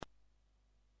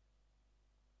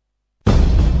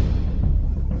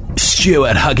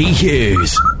Stuart Huggy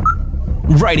Hughes,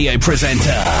 radio presenter,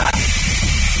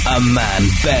 a man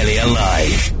barely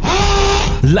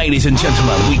alive. Ladies and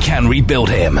gentlemen, we can rebuild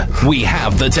him. We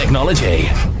have the technology.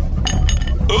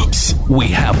 Oops. We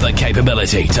have the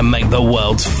capability to make the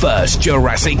world's first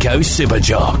Jurassic Ghost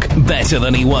Superjock. Better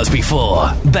than he was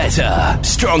before. Better,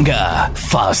 stronger,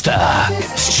 faster.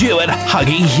 Stuart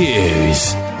Huggy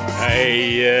Hughes. Hey,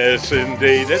 yes,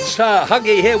 indeed. It's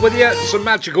Huggy here with you. It's a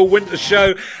magical winter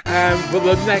show. And for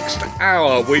the next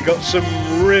hour, we got some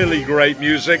really great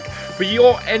music for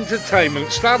your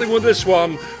entertainment. Starting with this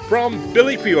one from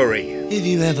Billy Fury. If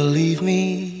you ever leave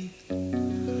me,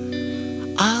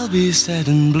 I'll be sad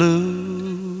and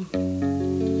blue.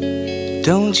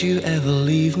 Don't you ever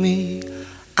leave me,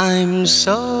 I'm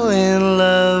so in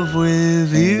love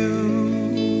with you.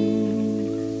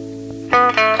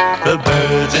 The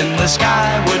birds in the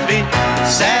sky would be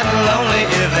sad and lonely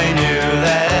if they knew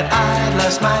that I'd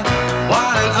lost my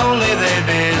one and only. They'd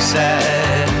be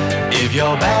sad if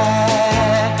you're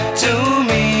bad to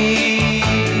me.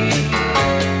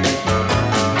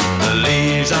 The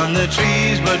leaves on the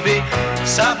trees would be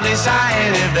softly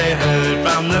sighing if they heard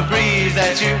from the breeze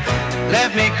that you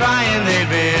left me crying. They'd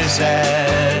be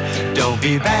sad. Don't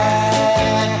be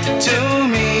bad to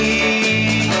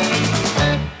me.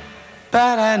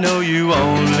 But I know you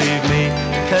won't leave me,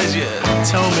 'cause you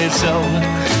told me so.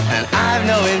 And I've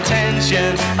no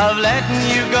intention of letting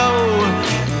you go,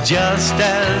 just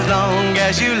as long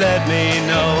as you let me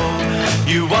know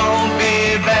you won't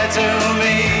be bad to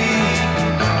me.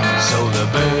 So the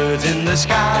birds in the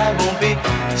sky won't be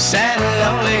sad and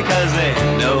lonely, 'cause they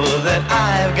know that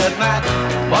I've got my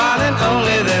one and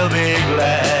only. They'll be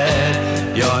glad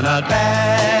you're not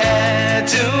bad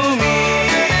to me.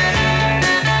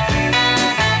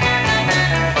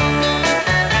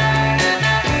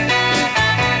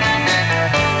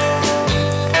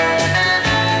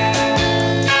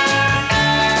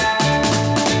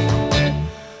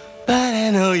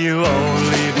 You won't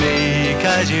leave me,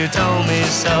 'cause you told me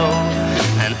so.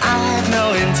 And I've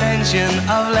no intention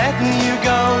of letting you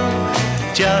go,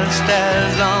 just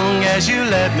as long as you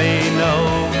let me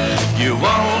know you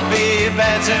won't be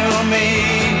bad to me.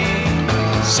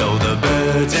 So the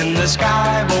birds in the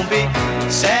sky won't be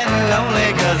sad and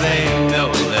lonely, 'cause they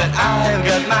know that I've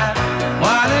got my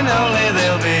one and only.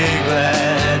 They'll be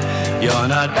glad you're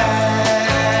not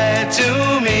bad to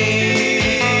me.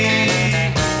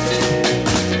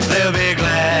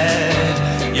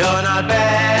 You're not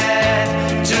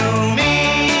bad to me,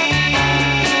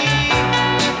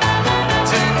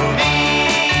 to me,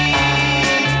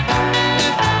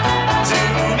 to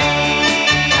me.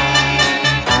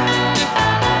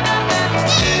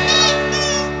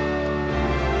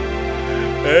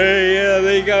 Hey, yeah,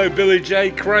 there you go, Billy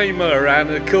J. Kramer, and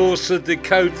of course the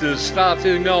Dakotas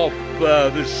starting off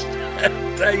this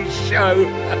day's show.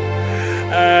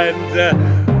 And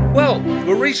well,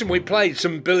 the reason we played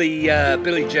some Billy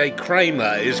J.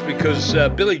 Kramer is because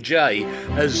Billy J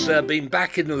has been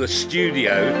back into the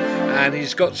studio and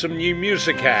he's got some new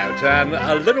music out. And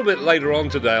a little bit later on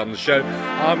today on the show,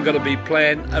 I'm going to be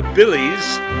playing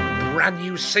Billy's brand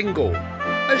new single.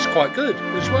 It's quite good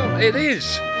as well. It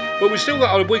is. But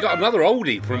we got another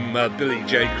oldie from Billy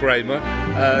J. Kramer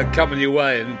coming your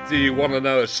way. And do you want to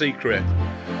know a secret?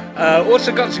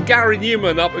 Also got some Gary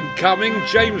Newman up and coming,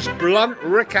 James Blunt,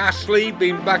 Rick Astley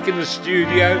been back in the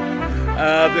studio,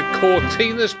 the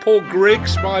Cortinas, Paul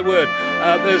Griggs, my word.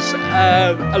 There's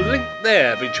a link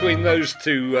there between those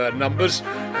two numbers,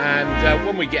 and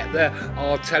when we get there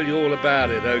I'll tell you all about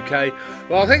it, okay?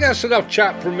 Well, I think that's enough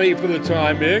chat from me for the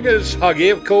time being. It's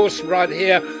Huggy, of course, right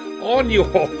here on your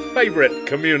favourite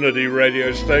community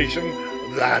radio station,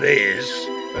 that is.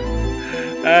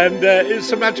 And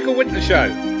it's a magical winter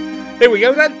show. Here we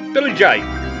go then, Billy J.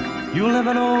 You'll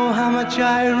never know how much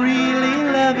I really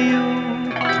love you.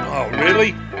 Oh,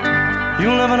 really?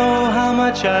 You'll never know how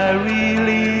much I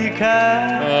really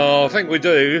care. Oh, I think we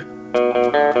do.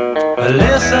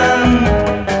 Listen,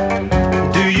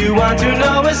 do you want to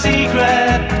know a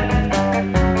secret?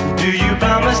 Do you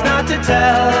promise not to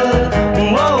tell?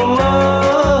 Whoa,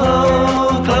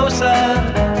 whoa, closer.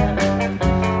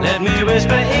 Let me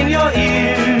whisper in your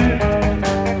ear.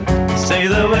 Say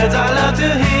the words I love to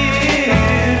hear.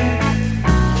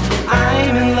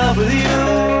 I'm in love with you.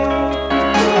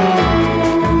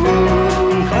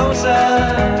 Closer.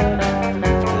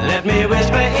 Let me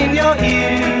whisper in your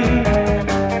ear.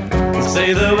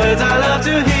 Say the words I love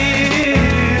to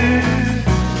hear.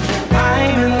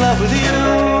 I'm in love with you.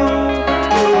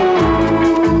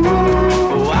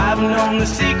 Oh, I've known the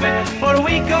secret for a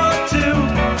week or two.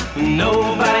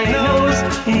 Nobody knows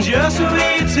just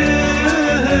we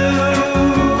two.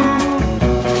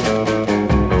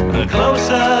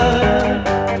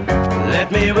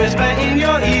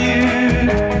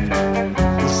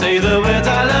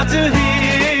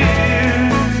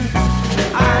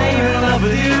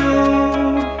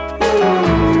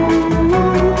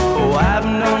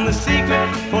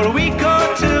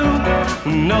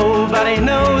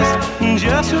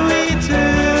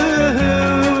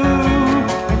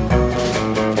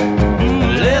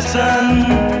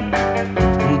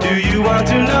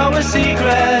 a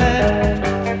secret?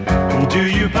 Do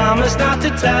you promise not to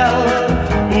tell?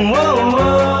 Whoa,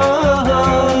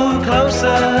 whoa,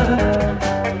 closer.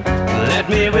 Let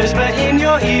me whisper in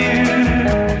your ear.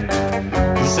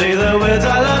 Say the words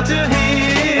I love to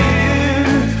hear.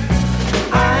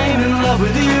 I'm in love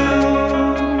with you.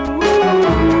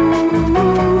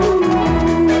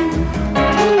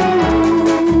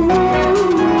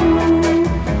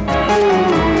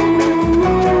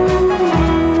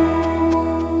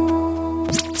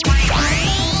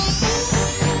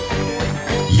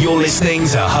 You're listening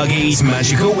to Huggy's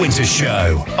Magical Winter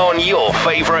Show on your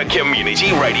favourite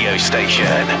community radio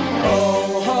station.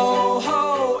 Ho, ho,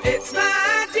 ho, it's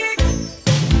magic.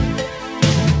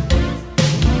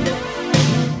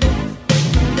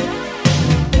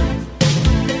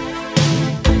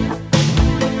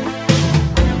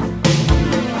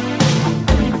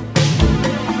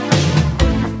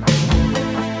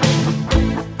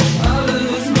 I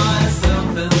lose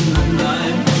myself in the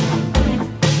night.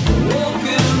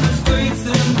 Walking the streets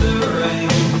in the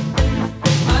rain.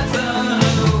 I turn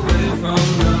away from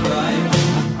the light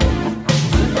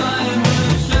to find the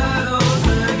shadows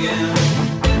again.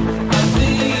 I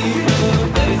see her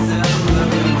face in the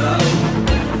window.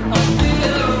 I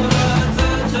feel the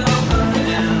touch of her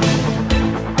hand.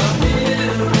 I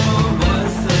hear her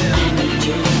voice say I need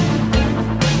you.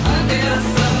 I guess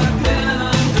I can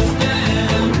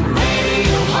understand.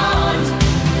 Radio heart,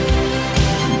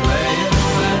 play a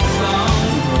sad song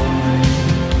for me.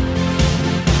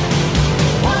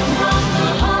 One from the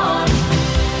heart,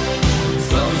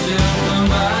 so she'll come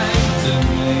back to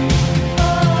me.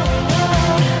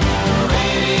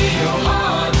 Radio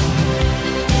heart,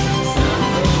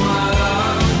 sample my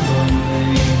love for me.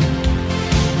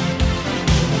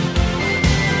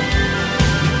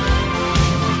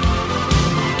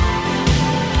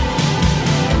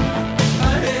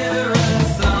 I hear a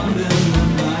sound in the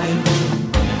night.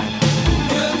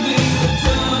 Could be the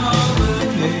turn of the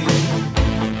key.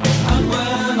 And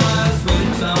when I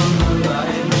switch on the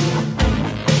light,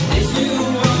 it's you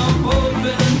I'm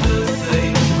hoping to see.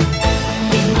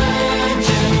 Imagination,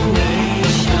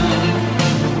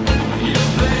 you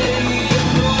play a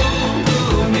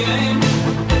cool game.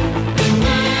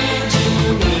 Imagination,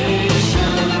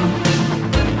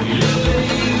 you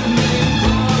leave me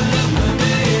calling the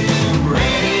name.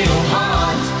 Radio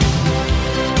heart,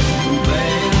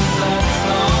 play a sad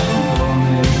song for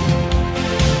me.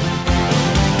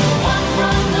 One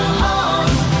from the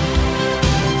heart,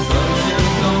 so she'll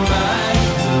come back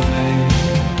to me.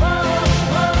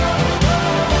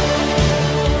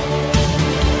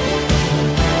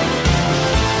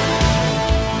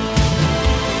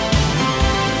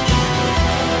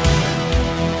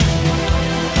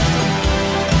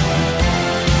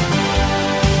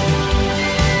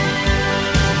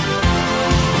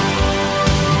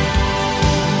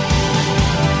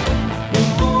 The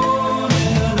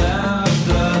morning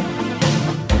after,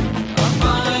 I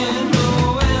find no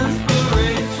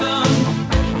inspiration,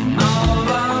 all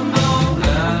of no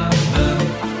laughter,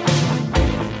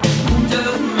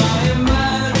 just my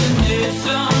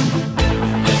imagination.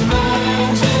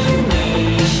 Imagination,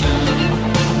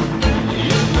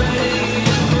 you play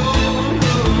a cool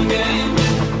game.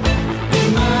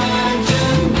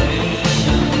 Imagination,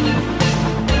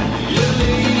 you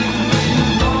leave me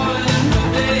calling the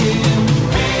name.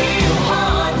 Radio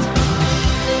heart,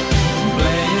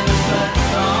 play a sad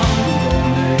song for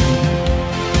me.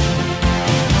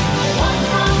 One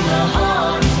from the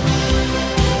heart,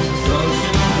 so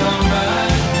she'll come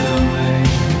back to me.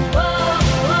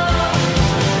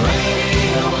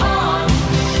 Radio heart,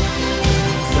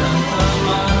 sample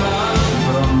my love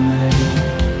from me.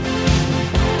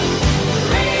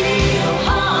 Radio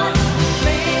heart,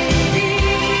 radio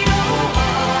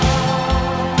heart.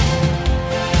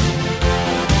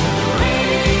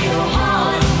 Radio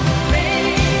heart,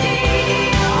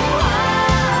 radio heart.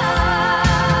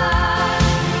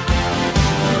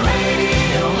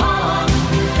 Radio heart,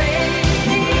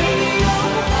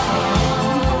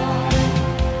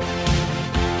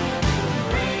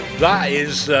 That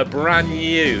is brand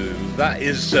new. That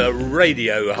is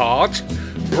Radio Heart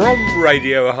from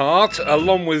Radio Heart,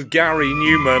 along with Gary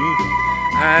Newman,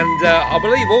 and I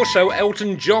believe also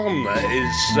Elton John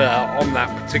is on that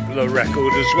particular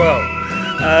record as well.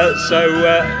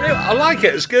 I like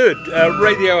it. It's good.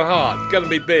 Radio Heart, going to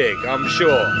be big, I'm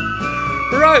sure.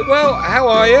 Right, well, how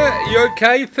are you? You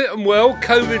okay? Fit and well?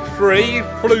 COVID-free?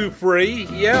 Flu-free?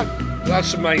 Yeah,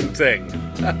 that's the main thing.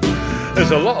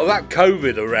 There's a lot of that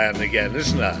COVID around again,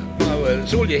 isn't there? Well,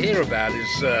 it's all you hear about is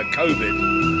COVID.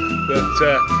 But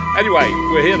Anyway,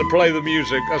 we're here to play the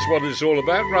music. That's what it's all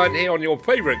about, right here on your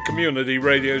favourite community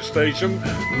radio station.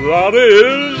 That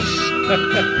is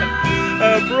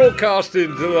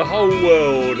broadcasting to the whole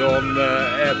world on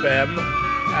FM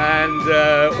and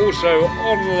also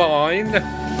online.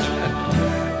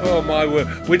 Oh my word!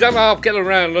 We don't half get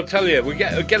around. I tell you, we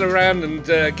get around and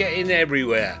get in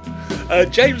everywhere.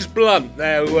 James Blunt.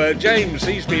 Now, James,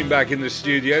 he's been back in the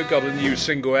studio. Got a new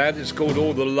single out. It's called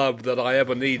 "All the Love That I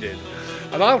Ever Needed."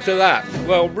 And after that,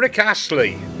 well, Rick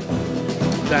Astley.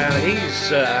 Now, he's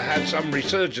had some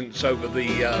resurgence over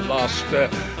the last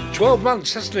 12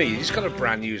 months, hasn't he? He's got a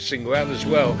brand new single out as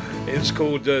well. It's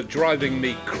called Driving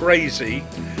Me Crazy.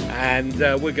 And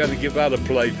we're going to give that a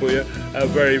play for you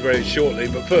very, very shortly.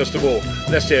 But first of all,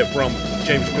 let's hear from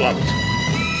James Blunt.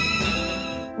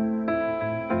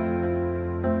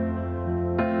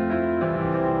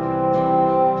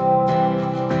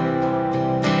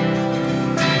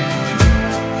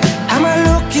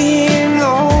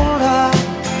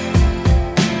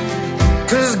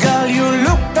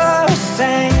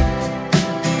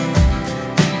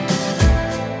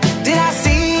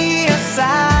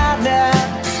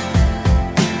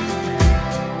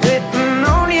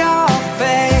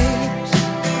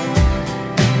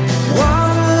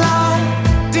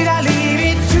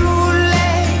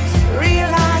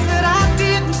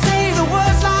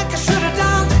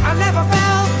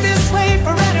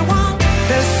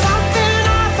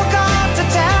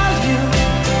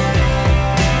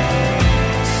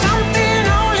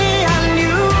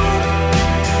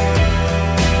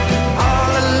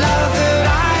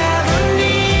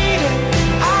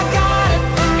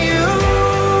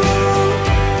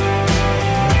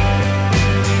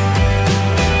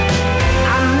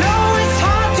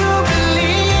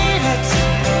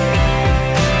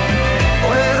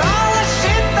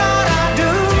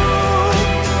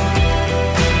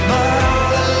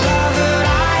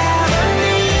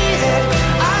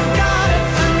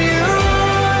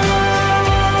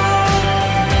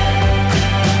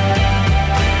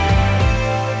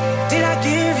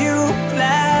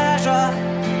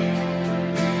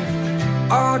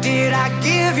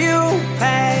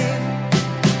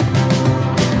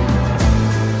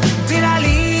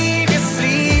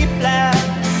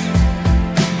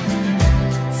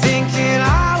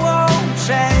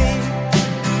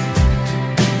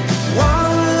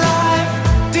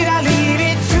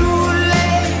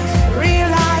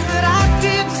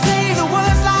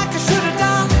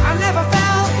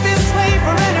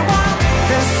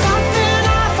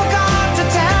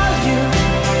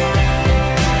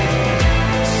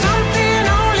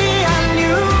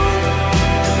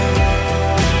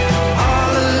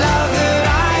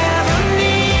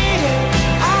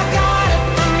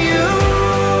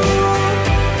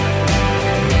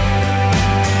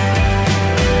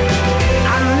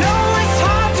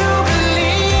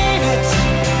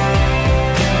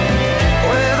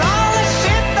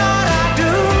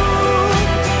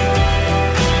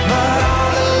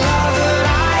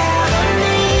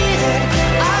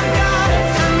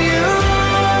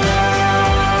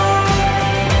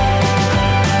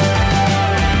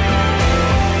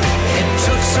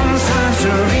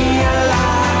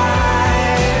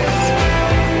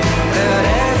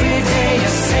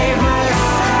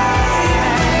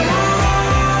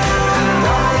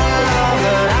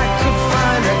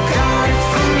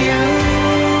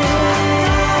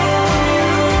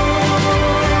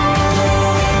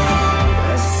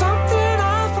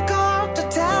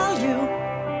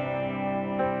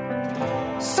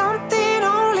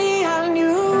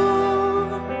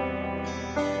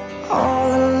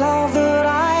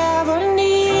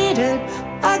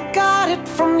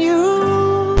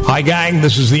 Hi, gang.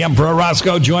 This is the Emperor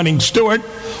Roscoe joining Stuart.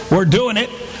 We're doing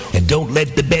it. And don't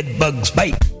let the bed bugs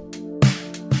bite.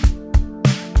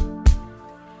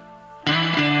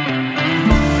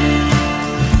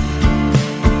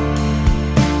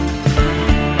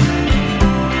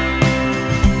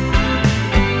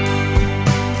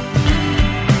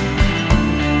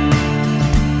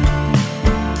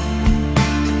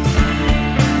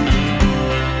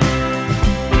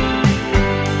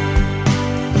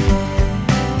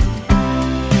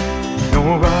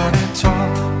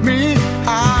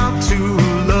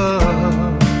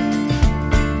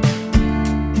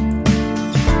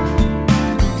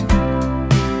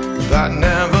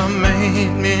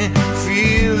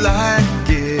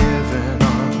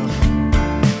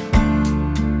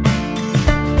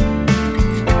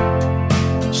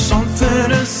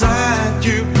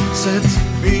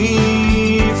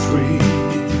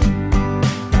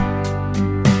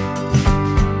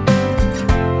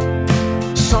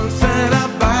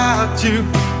 you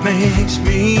makes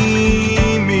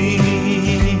me me.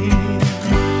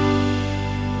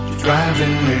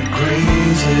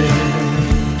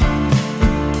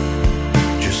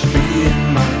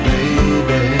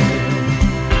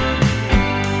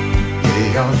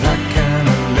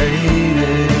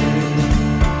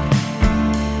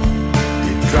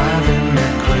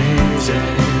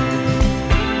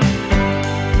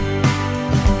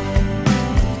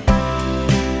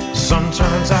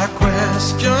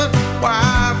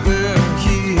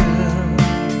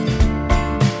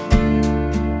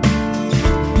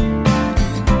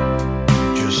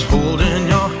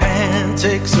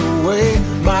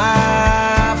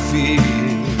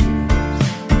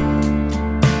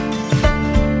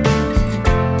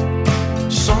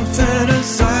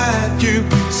 you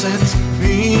sets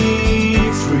me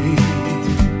free.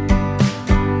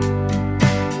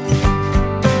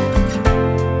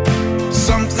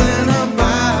 Something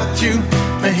about you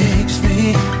makes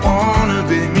me wanna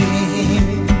be me.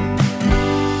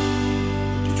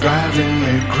 You're driving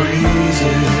me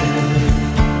crazy.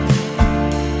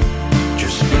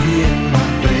 Just being my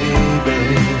baby.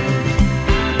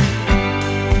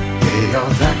 Yeah,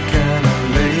 you're that kind of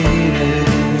lady.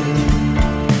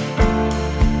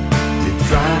 You're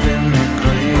driving me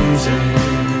crazy.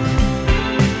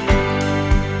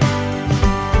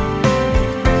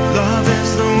 Love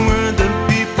is the word that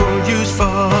people use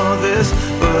for this,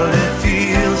 but it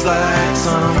feels like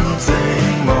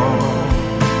something more.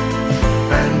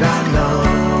 And I know,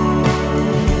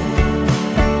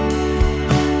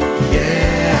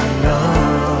 yeah, I know,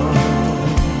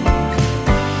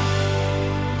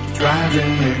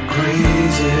 driving me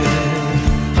crazy.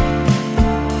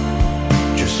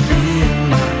 Just being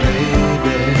my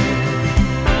baby.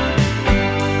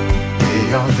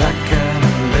 Yeah, you're that kind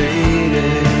of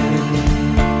lady.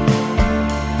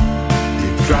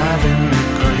 You're driving me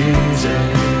crazy.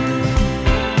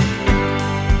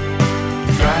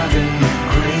 Driving me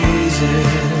crazy.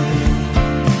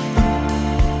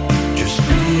 Just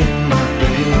being my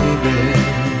baby.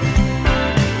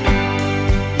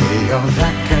 Yeah, you're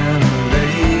that kind of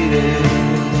lady.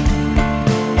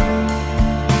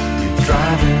 You're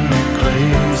driving me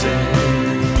crazy.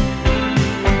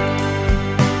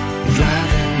 You're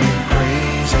driving me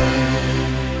crazy.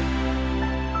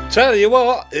 Tell you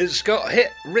what, it's got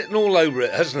hit written all over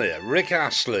it, hasn't it? Rick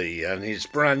Astley and his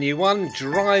brand new one,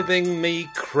 Driving Me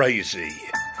Crazy.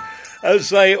 As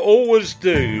they always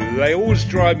do, they always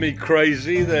drive me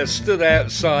crazy. They're stood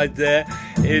outside there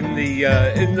in the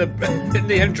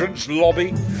entrance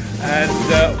lobby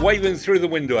and waving through the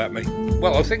window at me.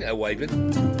 Well, I think they're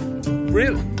waving.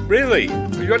 Really?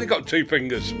 You've only got two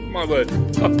fingers. My word.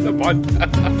 Oh, never mind.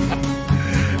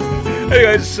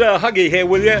 Anyway, it's Huggy here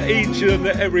with you each and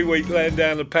every week, laying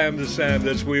down a pound of sand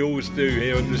as we always do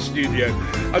here in the studio.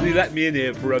 Only let me in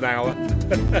here for an hour.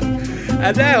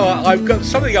 And now I've got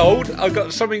something old, I've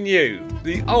got something new.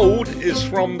 The old is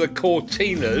from the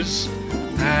Cortinas,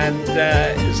 and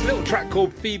it's a little track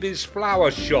called Phoebe's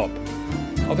Flower Shop.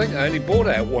 I think I only bought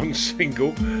out one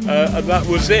single, and that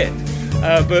was it.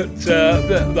 But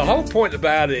the whole point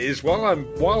about it is why I'm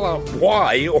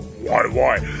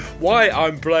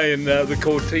playing the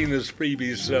Cortinas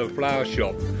Phoebe's Flower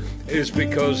Shop is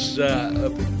because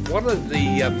one of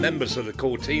the members of the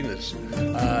Cortinas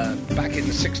back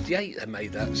in '68 they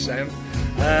made that sound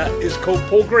is called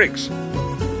Paul Griggs.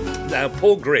 Now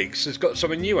Paul Griggs has got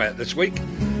something new out this week.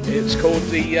 It's called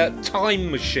the Time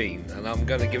Machine, and I'm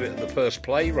going to give it the first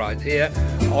play right here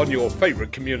on your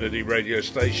favourite community radio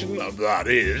station, that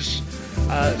is.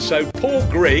 So Paul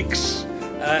Griggs,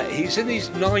 he's in his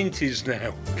 90s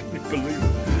now, can you believe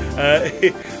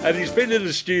it? And he's been in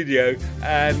the studio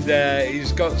and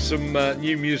he's got some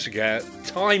new music out.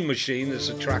 Time Machine is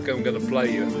a track I'm going to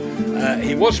play you.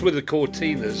 He was with the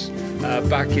Cortinas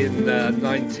back in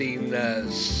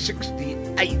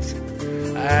 1968.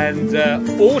 And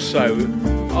also,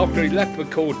 after he left the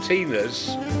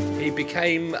Cortinas, he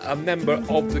became a member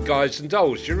of the Guys and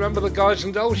Dolls. Do you remember the Guys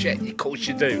and Dolls? Yeah, of course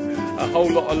you do. A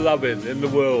Whole Lot of Lovin' in the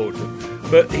World.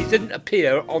 But he didn't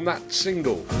appear on that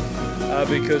single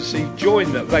because he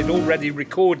joined them. They'd already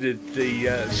recorded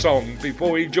the song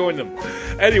before he joined them.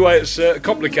 Anyway, it's a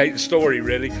complicated story,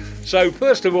 really. So,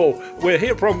 first of all, we'll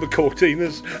hear from the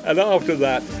Cortinas, and after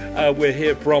that, we'll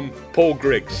hear from Paul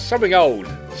Griggs. Something old,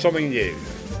 something new.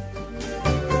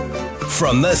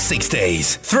 From the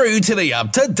 60s through to the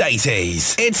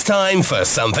up-to-dateys, it's time for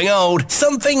something old,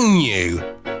 something new.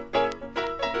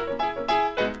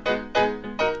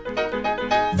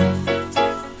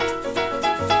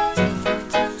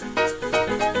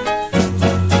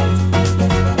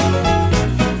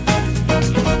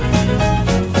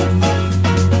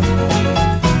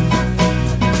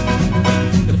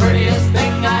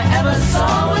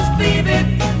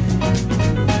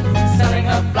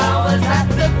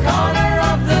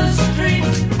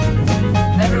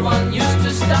 Everyone used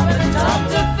to stop and talk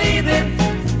to Phoebe.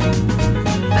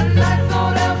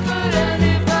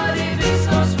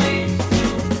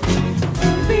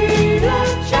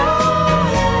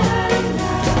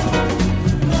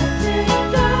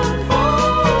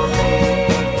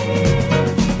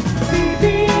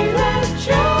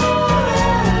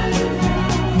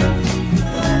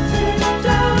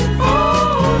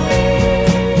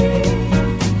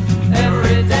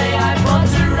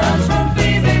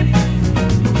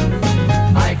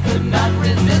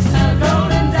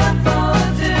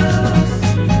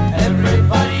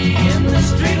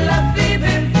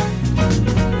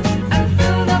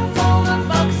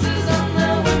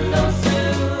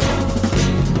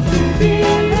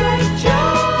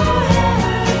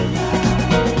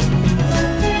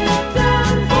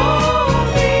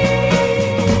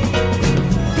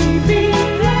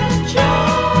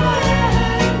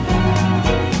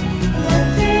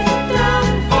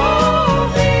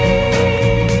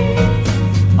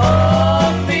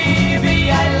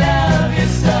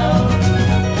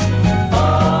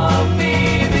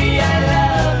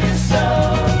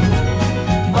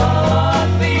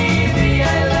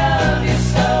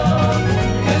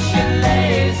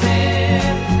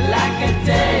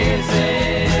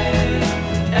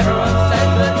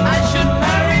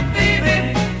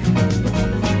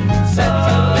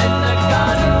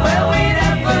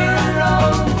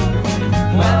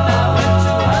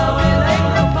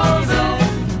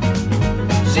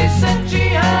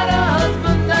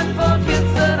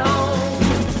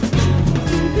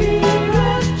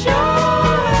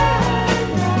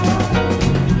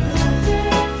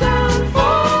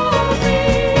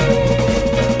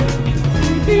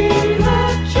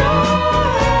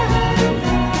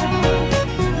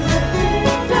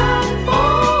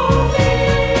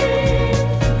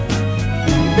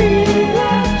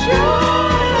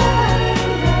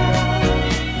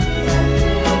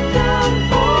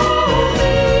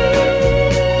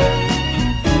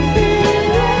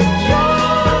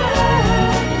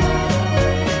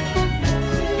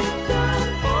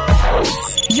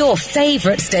 your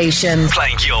favourite station.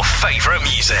 Playing your favourite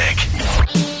music.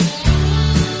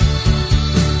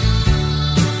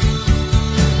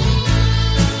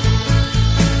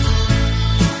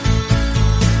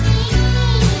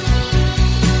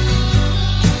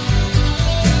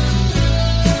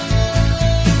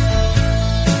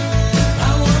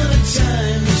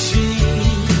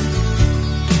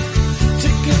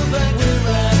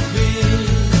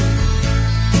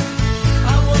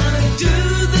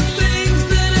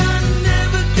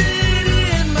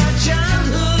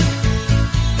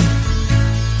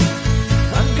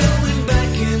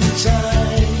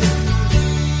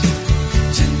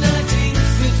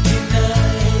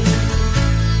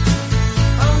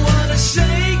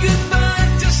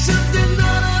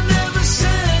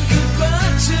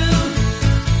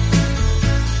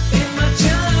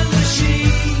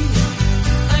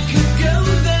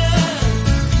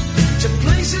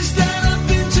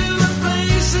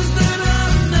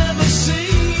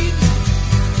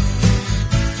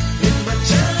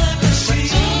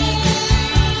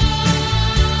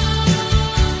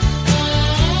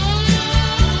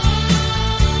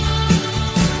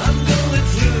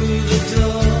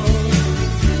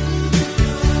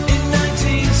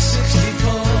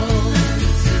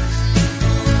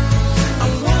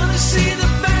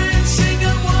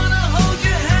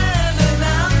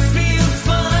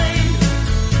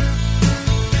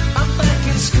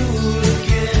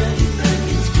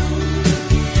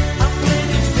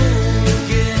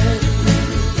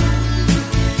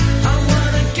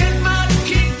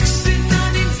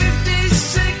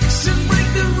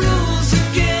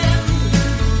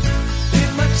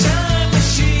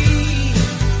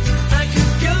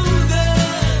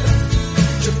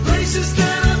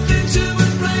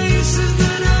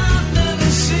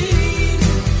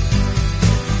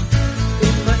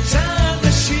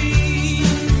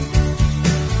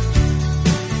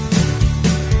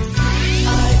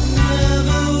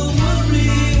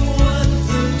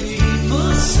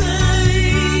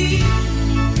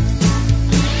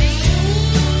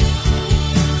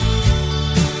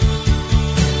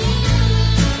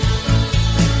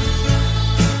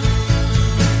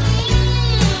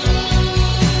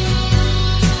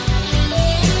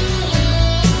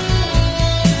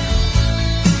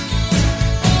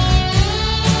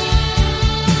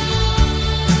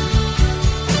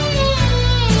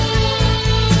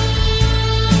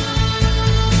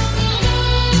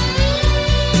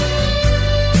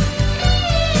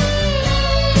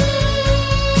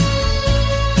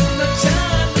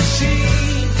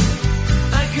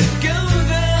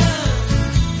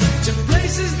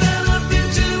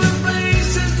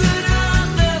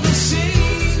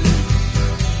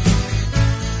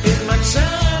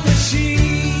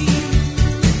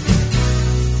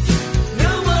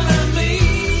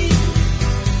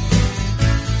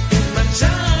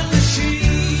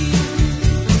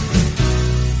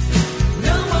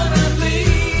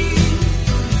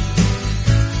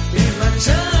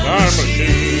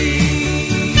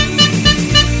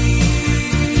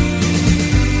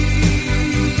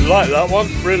 Like that one,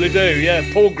 really do,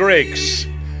 yeah. Paul Griggs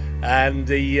and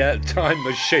the Time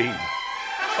Machine.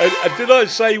 And did I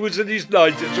say he was in his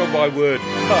 90s? Oh my word,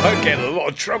 I get in a lot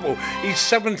of trouble. He's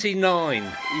 79,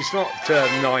 he's not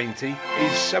 90,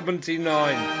 he's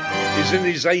 79. He's in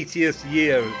his 80th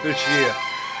year this year.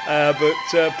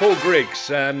 But Paul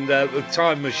Griggs and the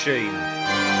Time Machine,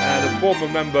 and a former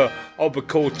member of the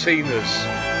Cortinas,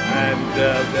 and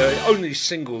the only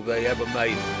single they ever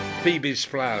made, Phoebe's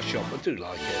Flower Shop. I do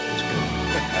like it, it's good.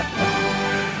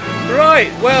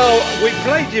 Right, well, we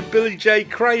played you Billy J.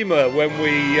 Kramer when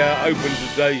we opened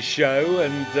today's show,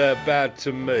 and Bad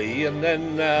to Me, and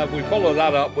then we followed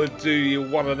that up with Do You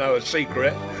Want to Know a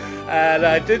Secret? And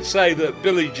I did say that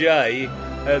Billy J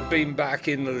had been back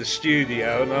into the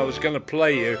studio, and I was going to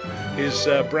play you his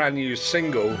brand new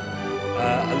single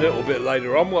a little bit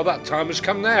later on. Well, that time has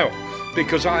come now,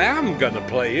 because I am going to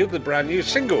play you the brand new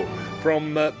single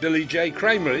from Billy J.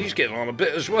 Kramer. He's getting on a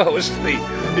bit as well, isn't he?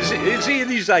 Is he in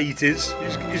his 80s?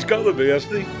 He's got to be,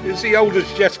 hasn't he? Is he old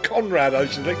as Jess Conrad, I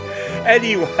should think.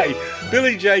 Anyway,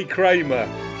 Billy J. Kramer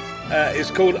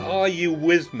is called Are You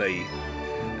With Me?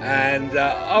 And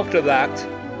after that,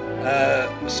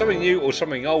 something new or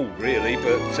something old, really,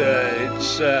 but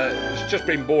it's just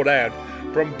been bought out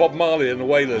from Bob Marley and the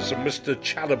Wailers and Mr.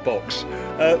 Chatterbox.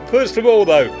 First of all,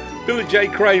 though, Billy J.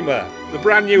 Kramer, the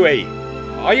brand new E.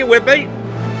 Are you with me?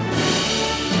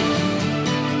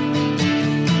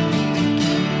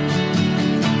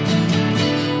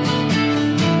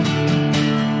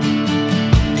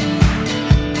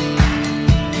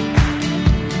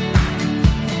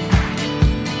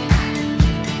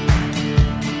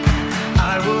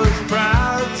 I would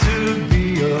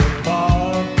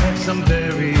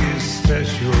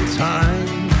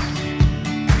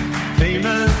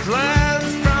Those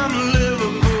lads from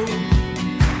Liverpool,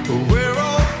 we're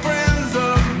all friends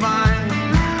of mine.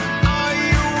 Are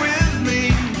you with me?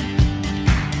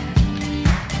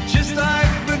 Just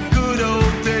like the good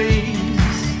old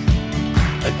days.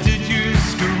 Did you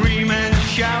scream and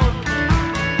shout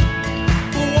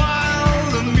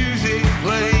while the music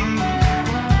played?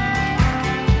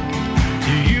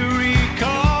 Do you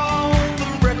recall the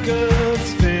record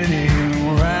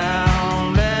spinning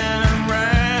round and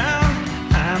round?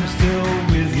 I'm still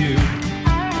with you.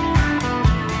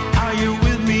 Are you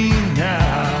with me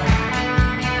now?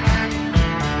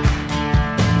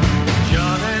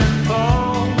 John and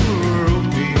Paul wrote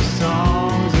these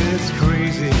songs. It's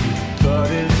crazy, but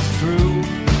it's true.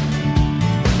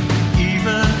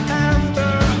 Even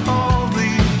after all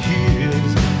these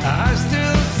years, I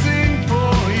still sing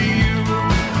for you.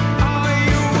 Are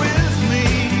you with me?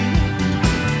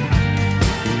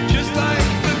 Just like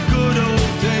the good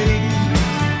old days.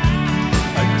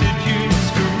 Did you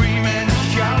scream and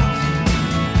shout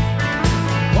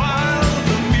while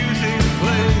the music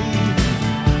played?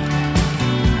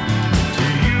 Do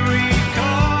you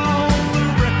recall the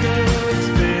record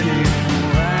spinning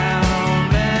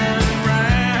round and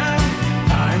round?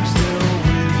 I'm still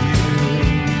with you.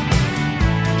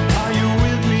 Are you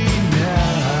with me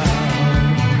now?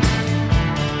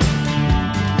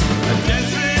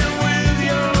 Dancing with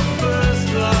your first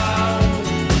love,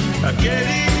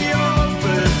 getting your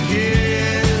first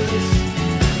kiss.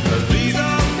 These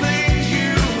are things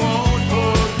you won't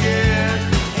forget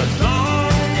as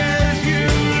long as you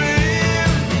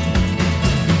live.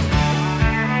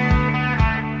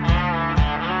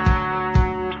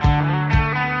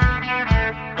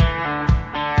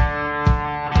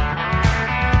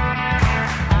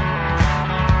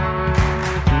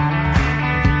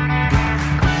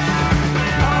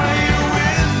 Are you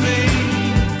with me?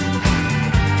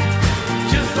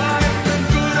 Just like the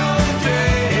good old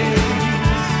days.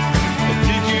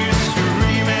 Did you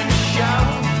scream and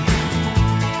shout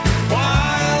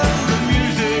while the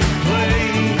music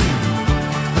played?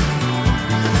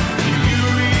 Do you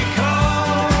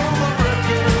recall the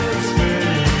record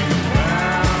spinning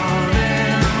round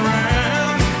and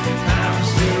round? I'm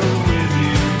still with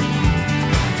you.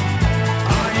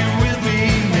 Are you with me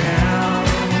now?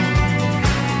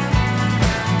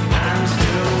 I'm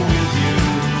still with you.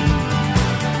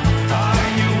 Are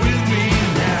you with me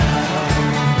now?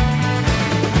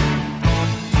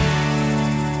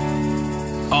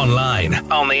 Online,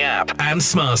 on the app, and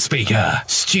smart speaker.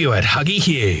 Stuart Huggy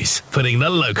Hughes, putting the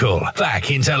local back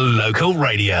into local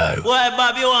radio. Boy,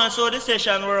 Bob, you want so the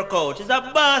session work out? It's a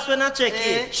boss when I check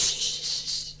it.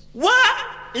 What?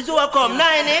 Is who come? 9,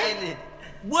 eh?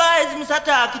 Boy, is Mr.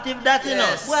 Talkative that you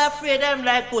know? Boy, afraid them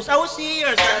like puss. I will see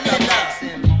yours.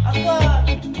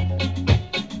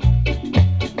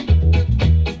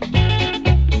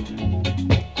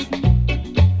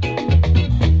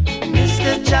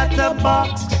 Mr.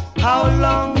 Chatterbox, how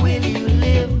long will you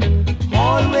live?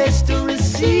 Always to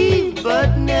receive,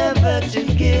 but never to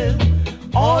give.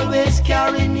 Always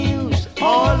carry news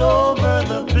all over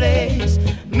the place.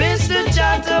 Mr.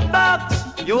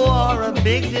 Chatterbox, you are a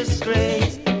big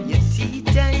disgrace. Your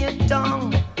teeth and your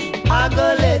tongue, I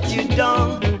go let you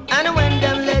down. And when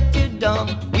them let you down,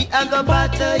 we are go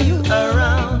batter you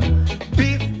around.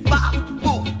 Beef, bop,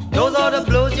 boof, those are the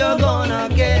blows you're gonna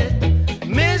get.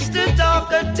 Mr.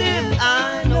 Talkative,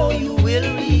 I know you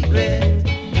will regret.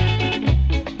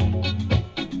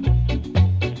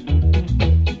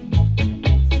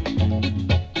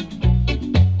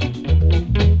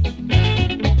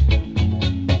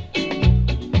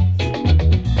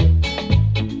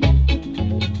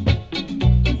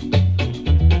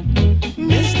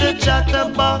 Mr.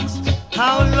 Chatterbox,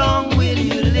 how long will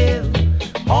you live?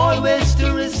 Always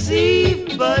to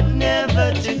receive, but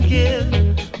never to give.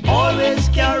 Always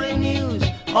carry news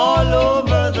all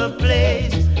over the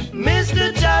place.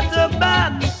 Mr.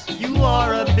 Chatterbox, you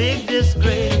are a big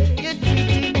disgrace. Your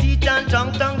teeth and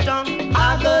tongue,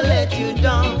 I go let you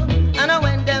down. And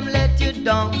when them let you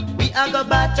down, we are go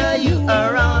batter you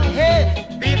around. Hey,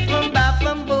 beef from baff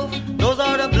and boof, those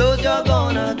are the blows you're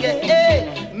gonna get.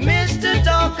 Hey, Mr.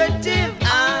 Talkative,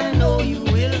 I know you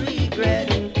will regret.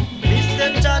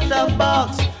 Mr.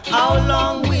 Chatterbox, how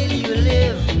long will you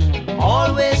live?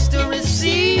 Always to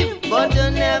receive, but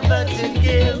never to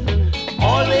give.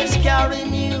 Always carry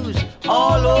news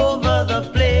all over the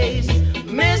place.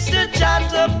 Mr.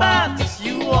 Chatterbox,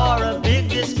 you are a big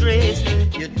disgrace.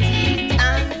 Your teeth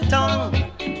and tongue,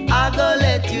 I go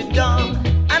let you down.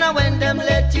 And when them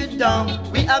let you down,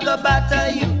 we are go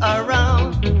batter you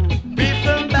around. Beef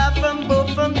and baff and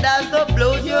boof and that's the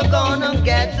blows you're gonna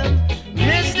get.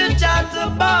 Mr. Chatterbox,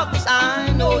 Chatterbox,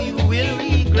 I know you will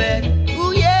regret.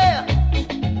 Ooh yeah,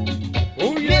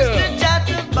 Oh Mr. yeah.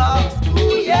 Chatterbox,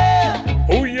 ooh yeah,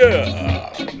 Oh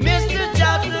yeah. Mr.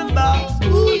 Chatterbox,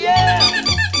 ooh yeah.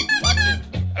 Watch it.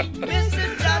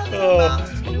 Mr.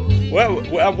 Chatterbox, Well,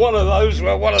 one of those.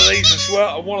 Well, one of these as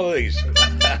well. And one of these.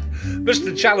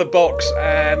 Mr. Chatterbox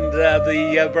and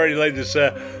the very latest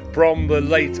from the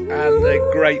late and the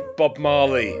great Bob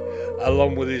Marley,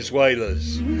 along with his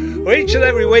Wailers. Well, each and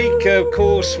every week, of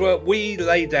course, we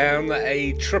lay down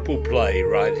a triple play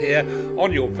right here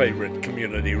on your favourite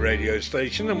community radio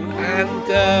station. And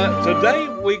today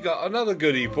we got another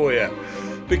goodie for you,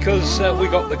 because we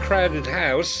got the Crowded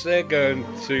House. They're going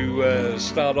to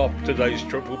start off today's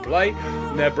triple play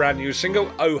in their brand new single,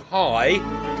 Oh Hi.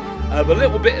 The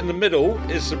little bit in the middle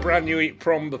is the brand new hit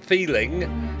from The Feeling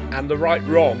and The Right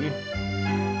Wrong.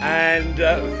 And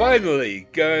finally,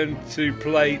 going to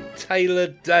play Taylor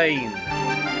Dane.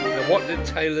 Now, what did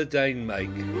Taylor Dane make?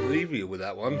 I'll leave you with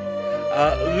that one.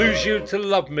 Lose You to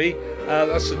Love Me.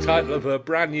 That's the title of her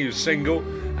brand new single,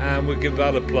 and we'll give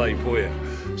that a play for you.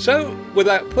 So,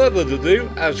 without further ado,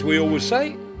 as we always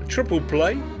say, a triple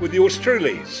play with yours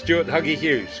truly, Stuart Huggy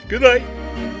Hughes. Good day.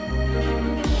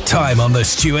 Time on the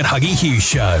Stuart Huggy Hughes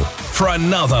Show for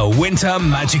another winter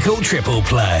magical triple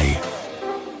play.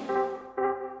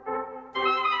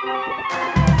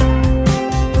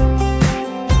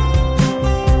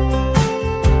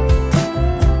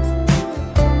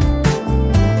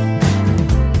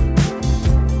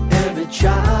 Every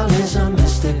child is a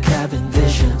mystic having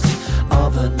visions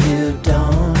of a new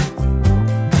dawn.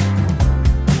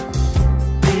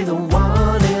 Be the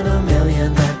one in a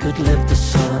million that could lift the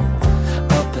sun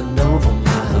up and over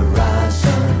my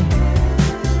horizon.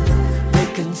 We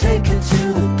can take it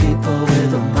to the people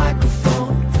with a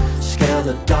microphone, scare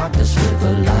the darkness with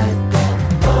a light bulb.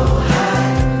 Oh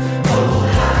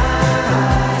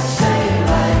hi, say it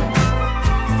right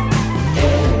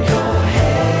in your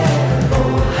head.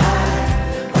 Oh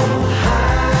hi,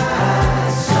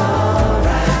 it's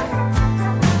alright.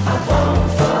 I won't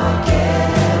forget.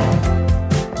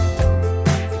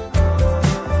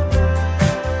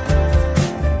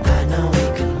 I know we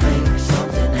can make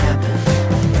something happen.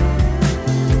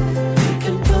 We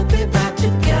can put me back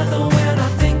together when I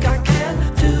think I can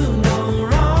do no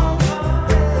wrong.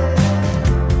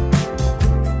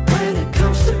 When it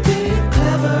comes to being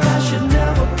clever, I should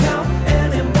never count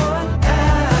anyone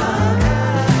out.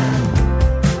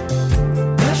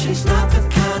 But she's not the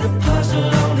kind of puzzle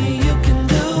only you can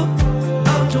do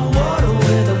underwater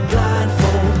with a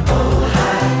blindfold.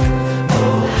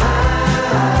 Oh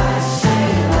hi, say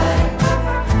it right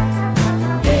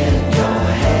in your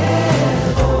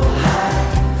head. Oh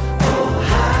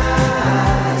hi,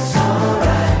 it's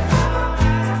alright.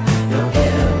 You're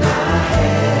in my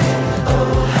head.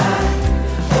 Oh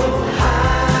hi,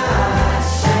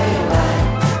 say it right.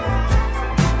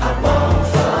 I won't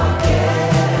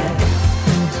forget.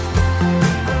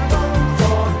 I won't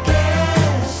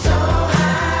forget. So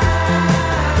high.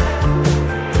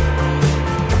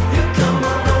 You come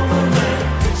on over, man.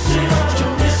 See what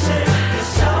you're missing. You're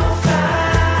so fine.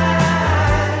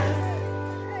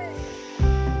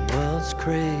 World's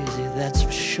crazy, that's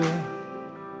for sure.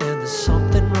 And there's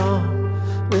something wrong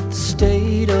with the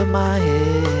state of my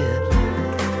head.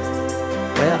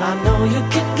 Well, I know you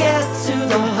can get to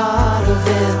the heart of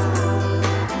it.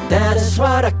 That is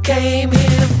what I came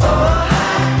here for.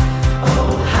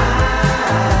 Oh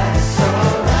hi, it's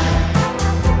alright.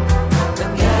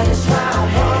 And that is why I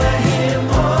wanna hear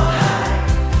more.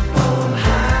 Oh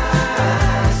hi,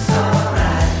 it's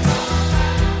alright.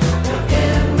 You're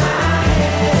in my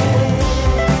head.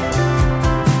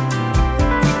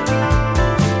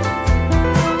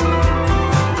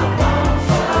 I won't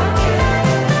forget.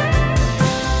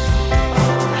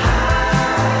 Oh hi,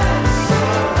 it's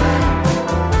alright.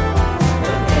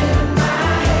 You're in my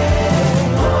head.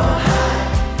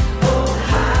 Oh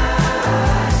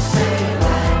hi, say it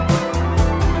right.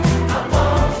 I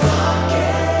won't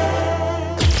forget.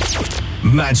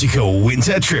 Magical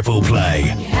winter triple play.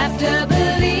 You have to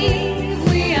believe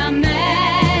we are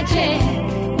magic.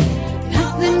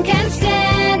 Nothing can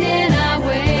stand in our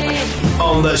way.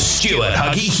 On the Stuart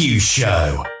Huggy Hughes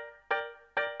Show.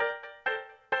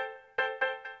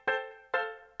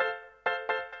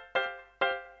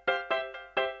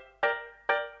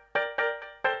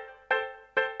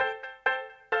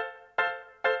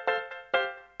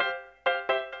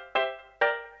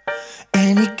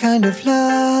 Any kind of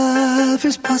love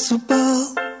is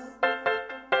possible.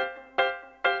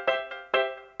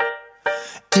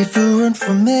 Different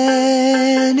from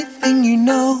anything you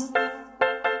know.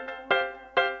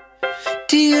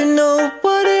 Do you know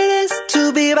what it is to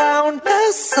around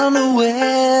us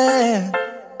unaware.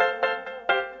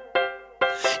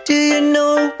 Do you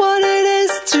know what it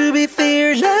is to be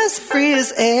fearless, free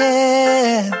as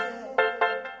air?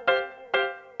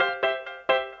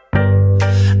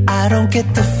 I don't get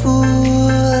the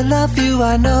fool of you,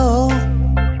 I know.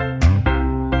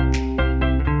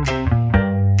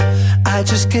 I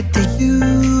just get the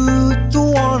you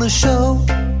wanna show.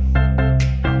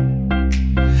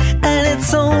 And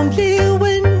it's only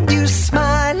when you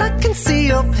smile I can see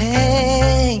your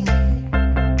pain.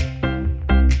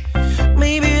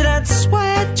 Maybe that's why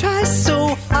I try so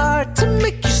hard to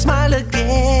make you smile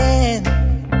again.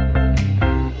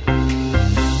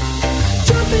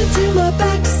 Jump into my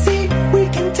backseat, we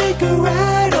can take a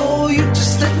ride. Oh, you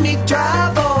just let me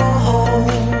drive home.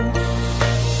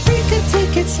 We can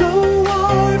take it slow,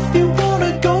 or if you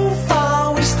wanna go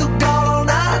far, we still got all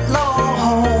night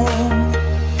long.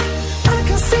 I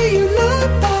can see you look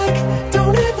back,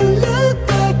 don't ever look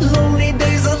back. Lonely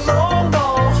days are long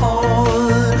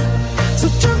gone. So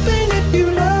jump in if you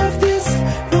love this,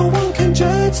 no one can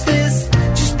judge this.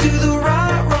 Just do the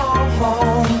right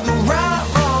wrong, the right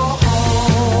wrong.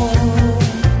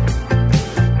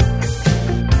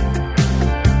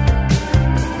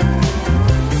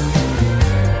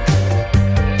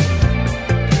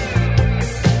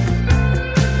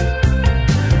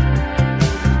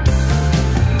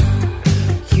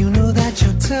 You know that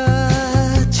your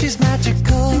touch is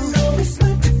magical. You know it's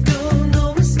magical, know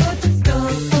it's magical.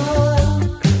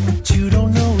 But you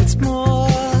don't know it's more,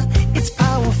 it's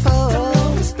powerful.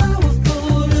 It's powerful,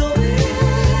 know it.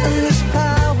 And this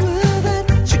power that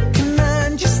you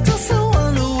command, you're still so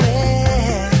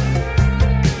unaware.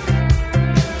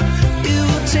 It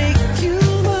will take you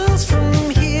miles from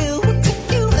here, will take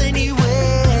you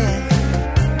anywhere.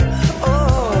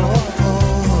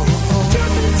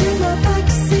 Jump into my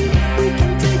backseat, we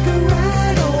can take a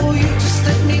ride. Oh, you just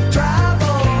let me drive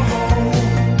home.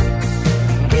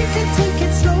 We can take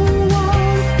it slow, or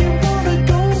if you wanna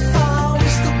go far, we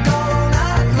still got all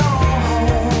night long.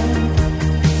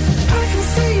 I can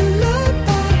see you look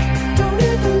back, don't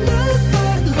ever look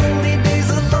back. Lonely days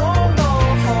are long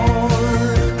gone.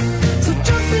 So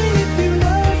jump in if you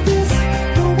love this,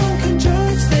 no one can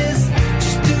judge this.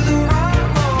 Just do the right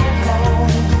wrong,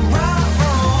 the right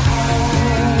wrong.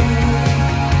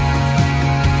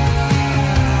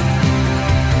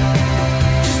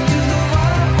 Just do the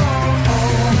right wrong.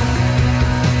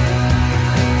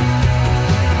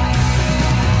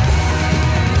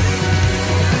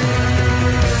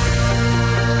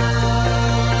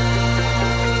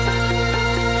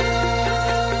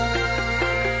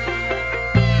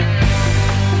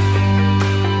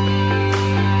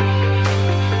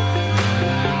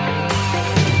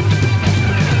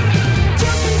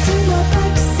 Jump into my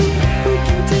backseat, we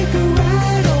can take a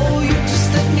ride. Oh, you just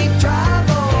let me drive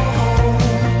home.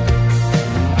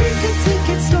 We can take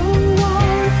it slow,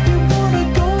 or if you wanna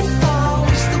go far,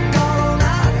 we still got all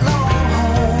night long.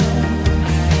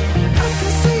 I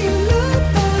can see you look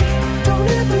back, don't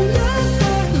ever look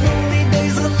back. Lonely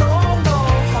days are long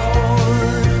gone.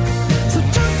 So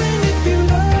jump in if you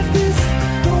love this,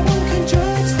 no one can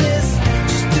judge this.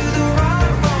 Just do the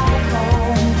right wrong,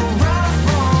 the right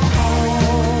wrong.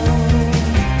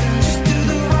 Just do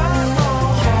the right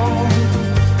wrong,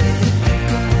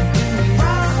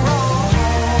 right wrong.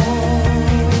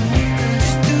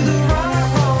 Just do the right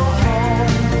wrong,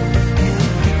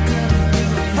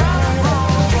 right wrong.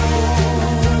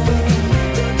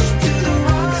 Just do the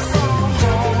right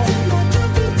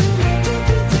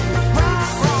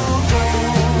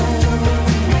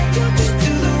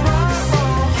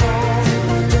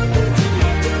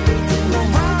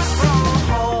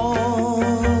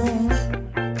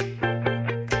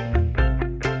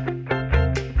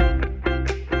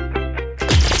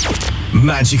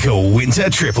Magical Winter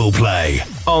Triple Play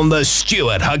on the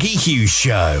Stuart Huggy Hughes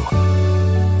Show.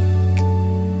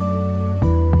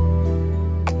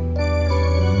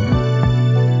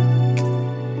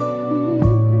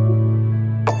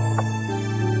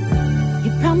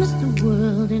 You promised the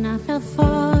world and I fell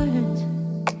for it.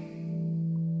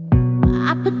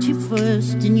 I put you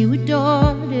first and you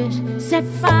adored it. Set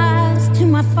fires to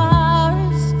my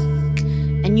forest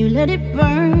and you let it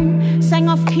burn. Sang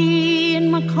off key in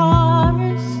my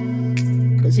chorus,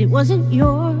 'cause it wasn't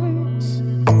yours.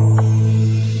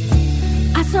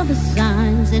 I saw the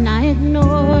signs and I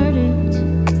ignored it.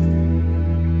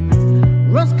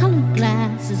 Rose-colored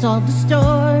glasses all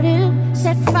distorted.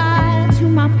 Set fire to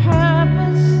my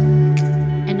purpose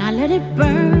and I let it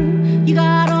burn. You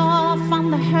got off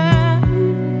on the hurt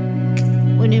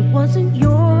when it wasn't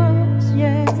yours,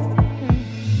 yeah.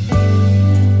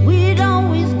 We'd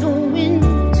always go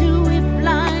into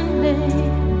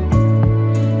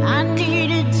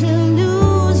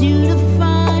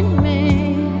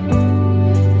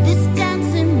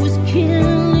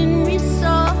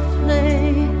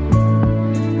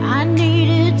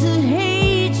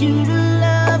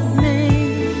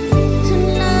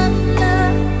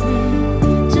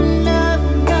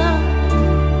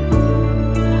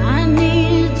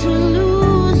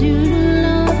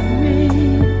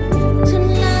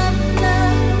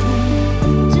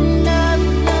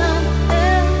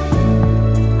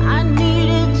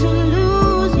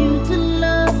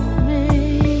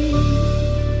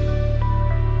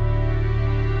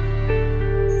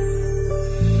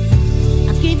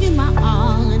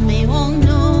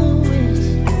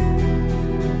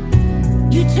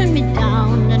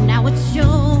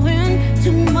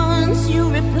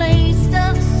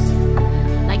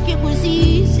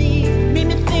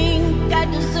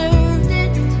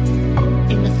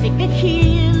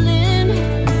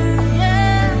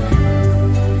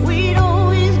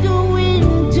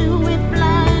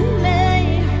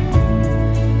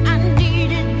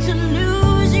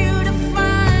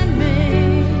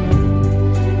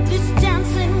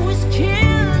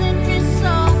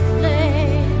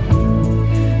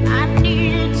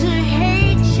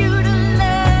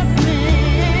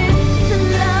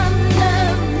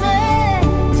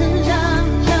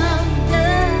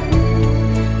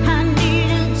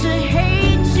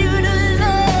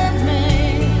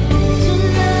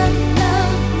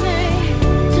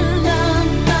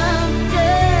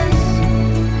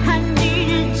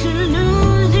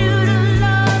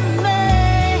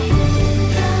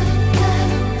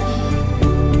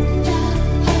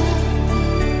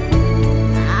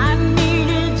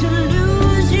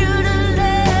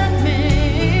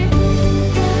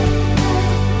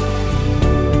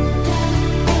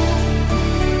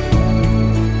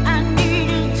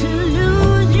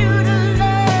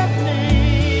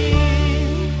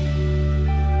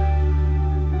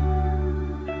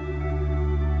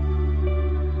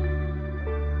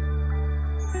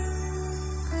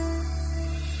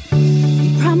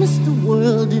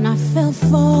fell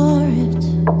for it.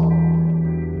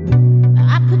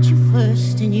 I put you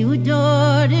first and you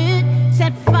adored it.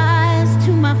 Set fires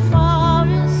to my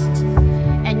forest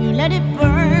and you let it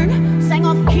burn. Sang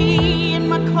off key in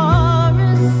my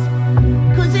chorus,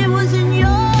 'cause it wasn't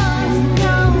yours.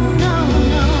 No, no,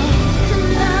 no. To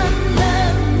love,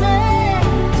 love me.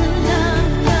 To love,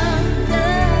 love me.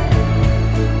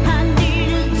 I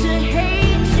needed to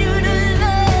hate you to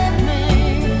love me.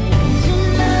 To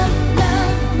love,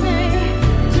 love me.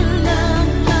 To love,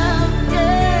 love,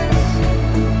 yes.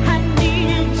 I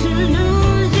needed to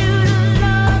lose you to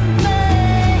love me.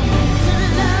 To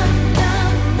love,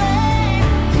 love me.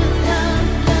 To love,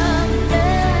 love me.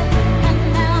 And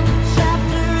now the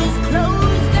chapter is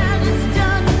closed and it's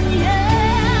done,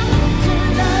 yeah. To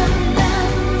love,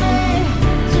 love me.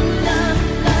 To love,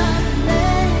 love me.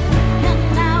 And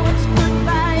now it's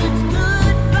goodbye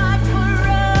for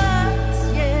us,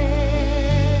 yeah.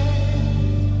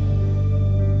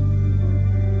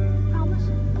 Promise?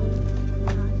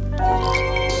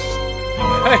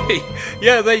 Hey,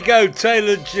 yeah, there you go,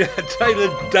 Taylor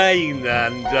Dane,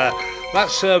 and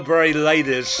that's her very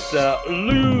latest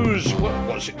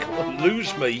what's it called?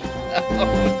 Lose Me.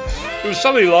 It was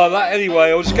something like that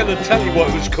anyway. I was going to tell you what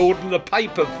it was called and the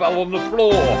paper fell on the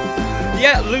floor.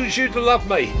 Yeah, Lose You to Love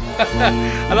Me.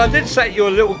 And I did set you a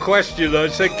little question though.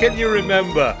 So can you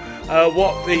remember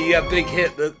what the big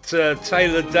hit that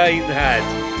Taylor Dane had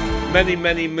many,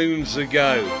 many moons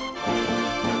ago?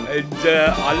 And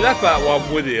I left that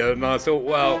one with you, and I thought,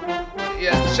 well,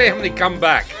 yeah, see how many come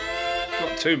back.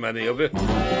 Not too many of it.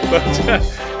 But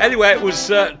anyway, it was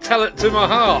Tell It to My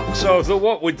Heart. So I thought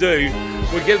what we'd do,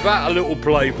 we'll give that a little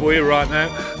play for you right now.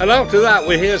 And after that,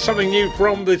 we'll hear something new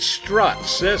from the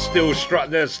Struts. They're still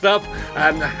strutting their stuff.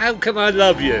 And How Can I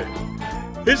Love You?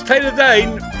 Here's Taylor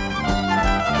Dane.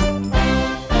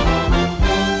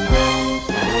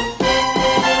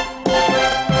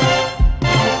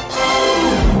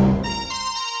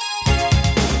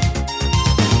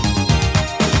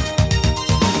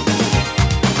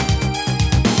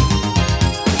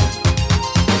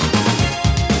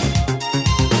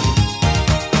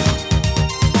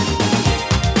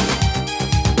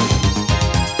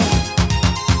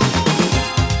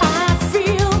 I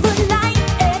feel the night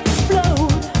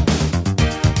explode.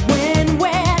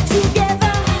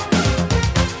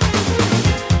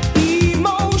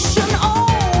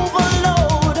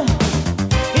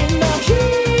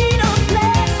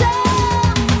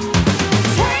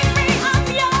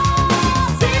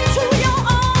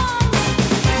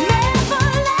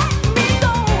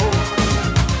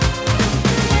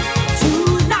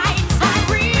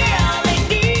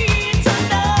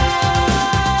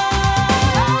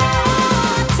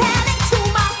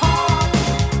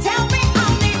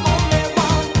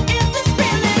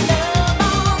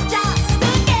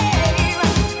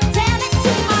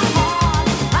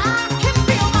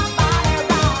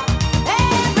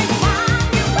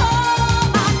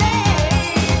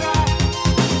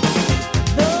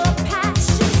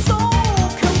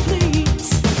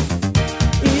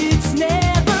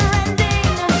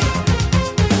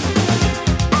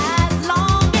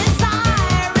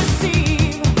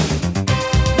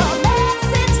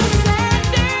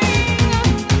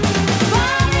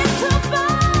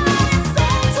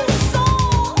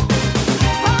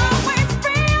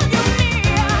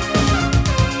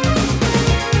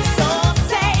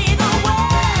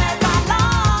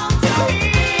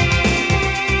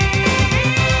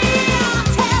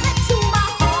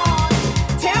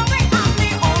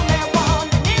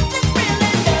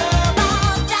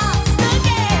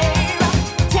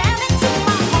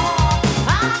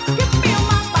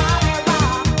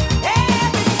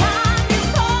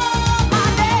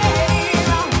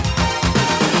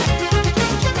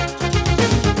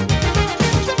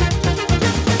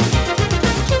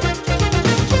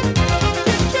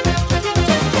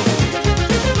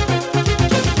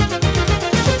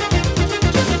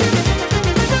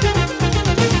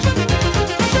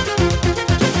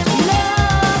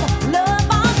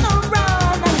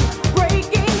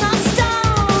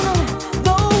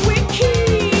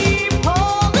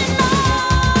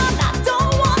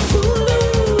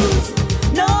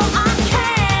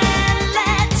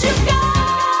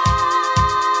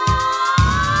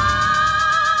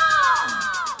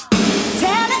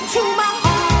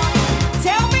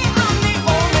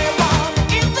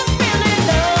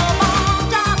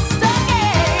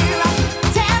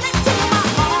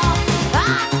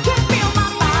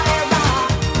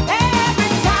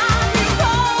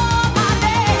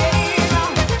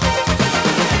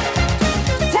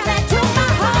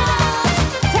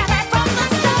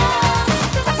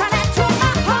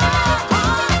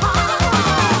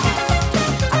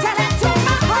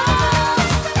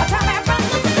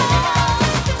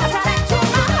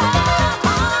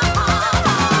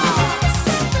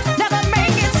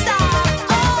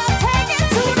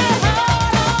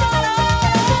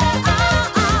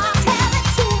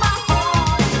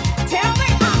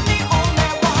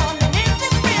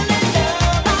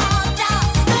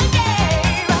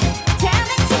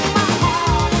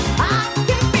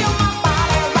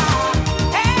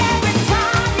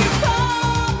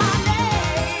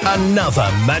 Another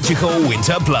magical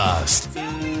winter blast.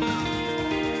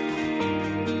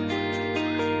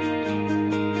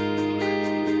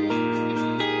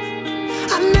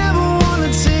 I never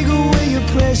wanna take away your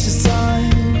precious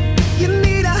time. You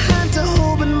need a hand to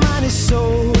hold, but mine is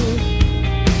so.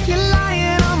 You're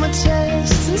lying on my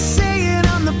chest and saying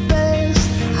I'm the best.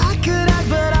 I could act,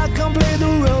 but I can't play the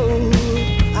role.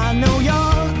 I know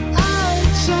your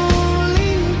eyes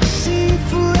only see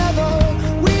forever.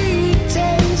 We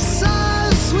taste so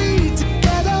sweet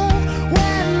together.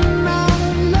 When I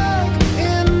look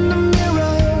in the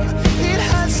mirror, it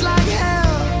hurts like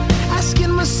hell.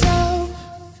 Asking myself,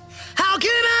 how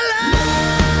can I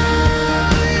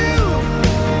love you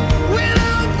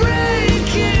without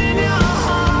breaking your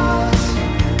heart?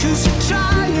 'Cause you're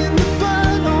trying to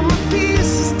put all my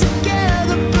pieces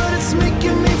together, but it's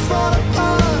making me fall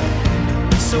apart.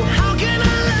 So how can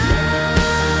I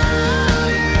love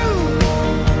you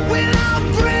without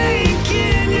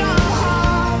breaking your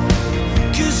heart?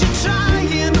 'Cause you're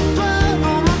trying to put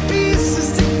all my pieces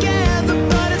together,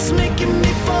 but it's making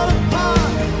me fall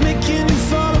apart, making me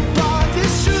fall apart.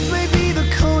 This truth may be the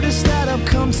coldest that I've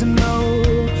come to know.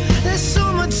 There's so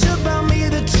much about me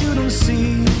that you don't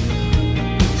see.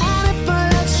 And if I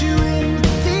let you in,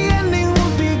 the ending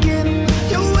will begin.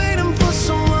 You're waiting for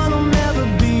someone who'll never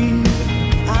be.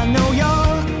 I know your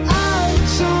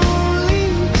eyes only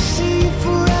see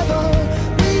forever.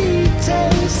 We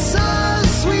taste so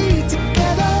sweet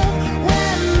together.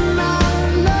 When I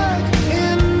look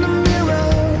in the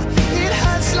mirror, it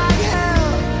hurts like hell.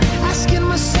 Asking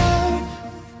myself,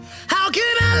 how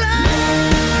can I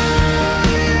love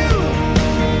you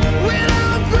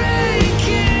without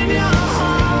breaking your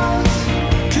heart?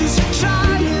 'Cause you're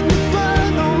trying to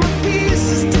put all my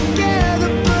pieces together,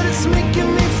 but it's making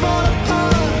me fall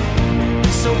apart.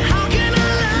 So how can I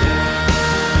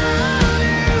love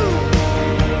you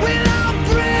without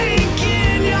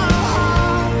breaking your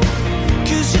heart?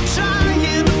 'Cause you're trying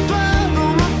to put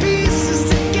all my pieces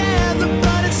together,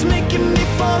 but it's making me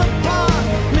fall apart,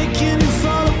 making me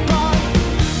fall apart.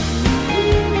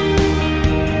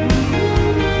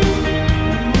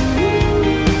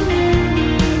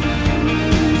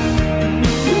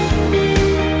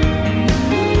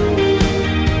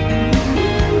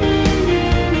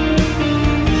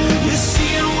 You're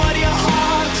seeing what your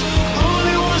heart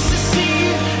only wants to see,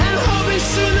 and hoping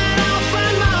soon that I'll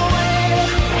find my way.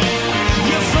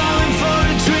 You're falling for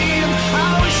a dream, I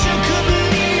wish I could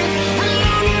believe, and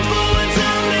longing for words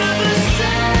I'll never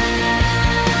say.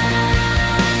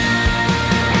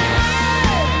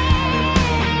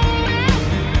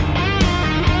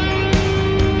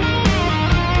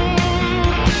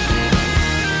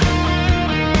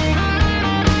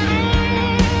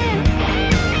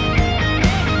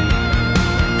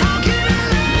 How can I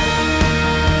love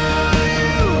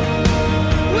you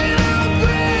without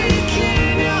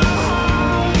breaking your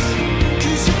heart?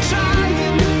 'Cause you're trying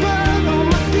to put all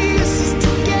my pieces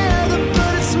together,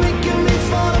 but it's making me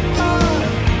fall apart.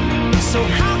 So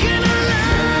how can I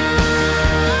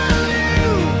love you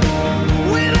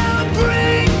without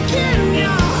breaking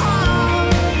your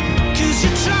heart? 'Cause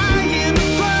you're trying to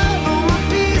put all my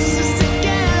pieces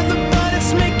together, but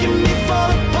it's making me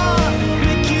fall apart,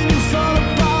 making me fall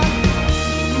apart.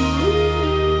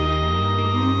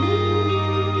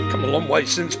 Come a long way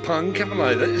since punk, haven't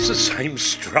they? It's the same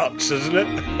Struts, isn't it?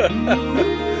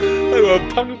 They were a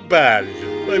punk band.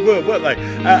 They were, weren't they?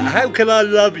 How Can I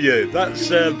Love You? That's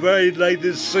their very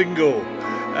latest single.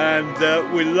 And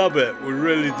we love it. We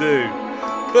really do.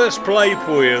 First play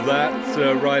for you, that,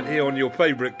 right here on your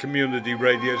favourite community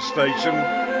radio station.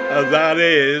 That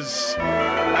is.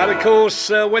 And of course,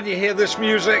 when you hear this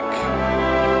music,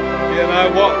 you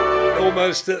know what?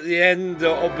 Almost at the end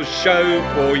of the show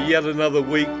for yet another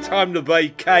week. Time to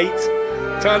vacate.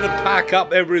 Time to pack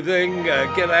up everything,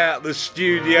 get out of the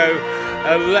studio,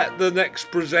 and let the next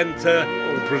presenter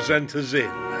or presenters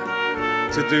in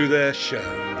to do their show.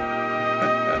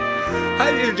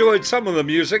 Hope you enjoyed some of the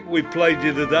music we played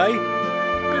you today.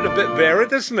 Been a bit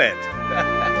varied, isn't it?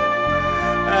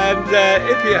 And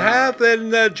if you have,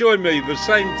 then join me the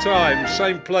same time,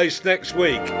 same place next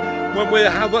week, when we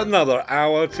have another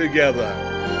hour together.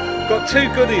 Got two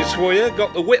goodies for you.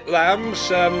 Got the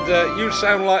Whitlams and You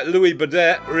Sound Like Louis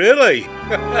Burdett. Really?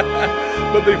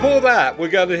 But before that, we're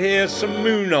going to hear some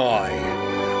Moon Eye.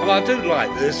 And I do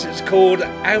like this. It's called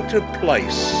Out of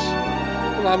Place.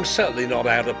 Well, I'm certainly not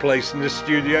out of place in the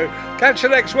studio. Catch you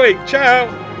next week. Ciao.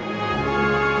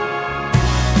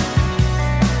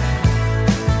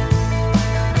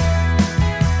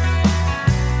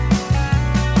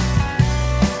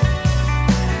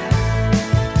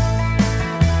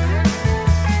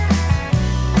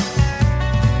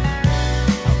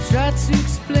 try to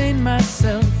explain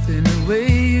myself in a way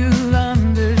you'll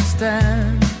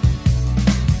understand.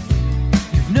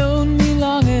 You've known me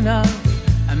long enough,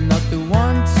 I'm not the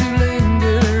one to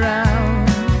linger around.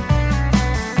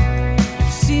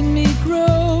 You've seen me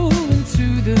grow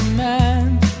into the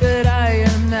man that I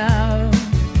am now.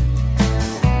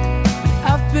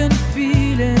 I've been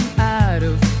feeling out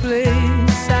of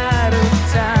place, out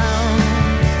of town.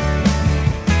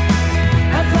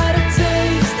 I've had a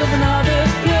taste of another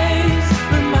place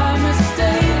where my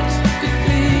mistakes could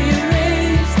be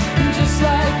erased, and just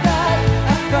like that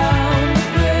I found a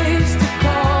place to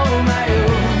call my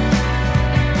own.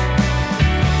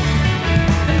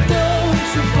 And don't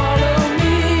you follow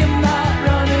me, I'm not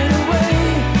running away.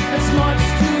 It's much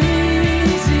too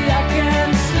easy, I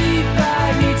can't sleep, I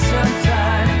need some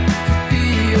time to be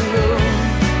alone.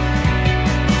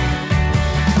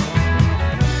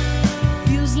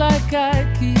 Feels like I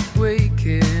keep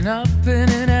waking up in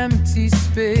an empty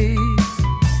space.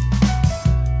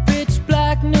 Pitch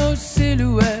black, no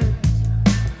silhouette,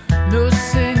 no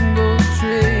single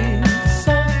trace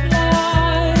of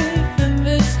life in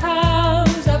this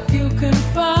house. I feel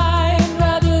confined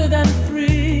rather than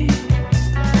free.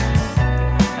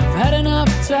 I've had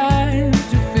enough time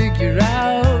to figure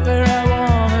out where I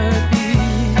wanna be.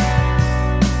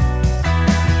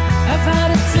 I've had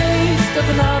a taste of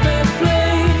another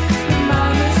place where my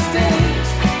mistakes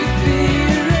could be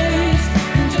erased,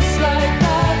 and just like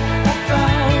that I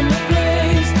found a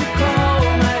place to call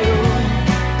my own.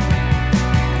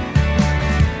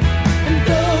 And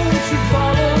don't you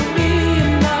follow me,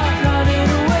 I'm not running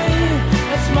away.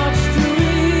 It's much too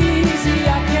easy,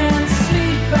 I can't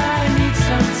sleep, I need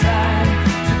some time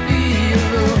to be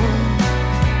alone.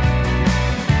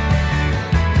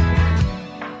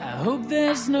 I hope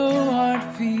there's no hard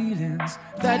feelings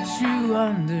that you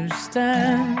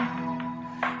understand.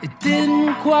 It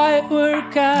didn't quite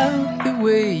work out the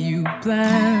way you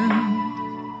planned.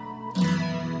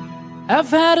 I've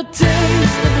had a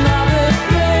taste of another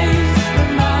place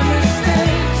where my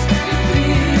mistakes could be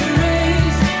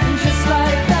erased, and just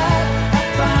like that I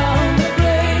found a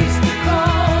place to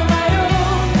call my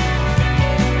own.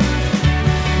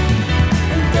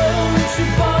 And don't you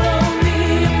follow me,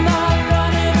 I'm not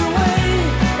running away.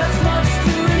 That's much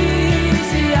too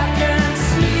easy, I can't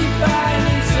sleep, I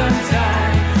need some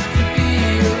time to be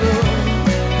alone.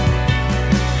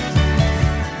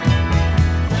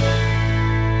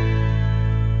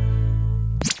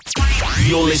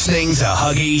 You're listening to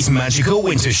Huggy's Magical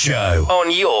Winter Show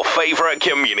on your favourite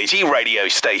community radio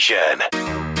station.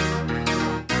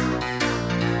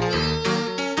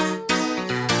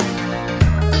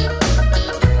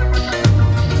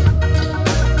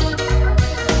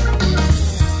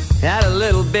 Had a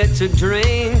little bit to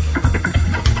drink.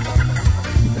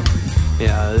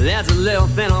 Yeah, that's a little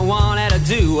thing I wanted to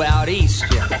do out east,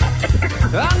 yeah.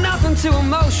 I'm nothing too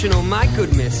emotional, my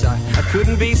goodness. I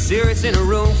couldn't be serious in a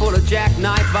room full of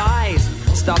jackknife eyes.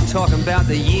 Stop talking about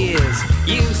the years.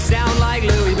 You sound like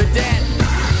Louis Badet.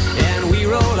 And we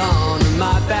roll on in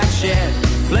my back shed,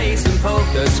 play some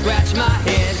poker, scratch my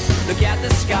head, look at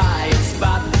the sky and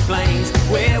spot the planes.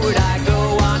 Where would I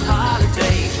go on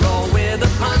holidays? Roll with the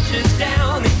punches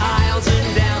down the aisles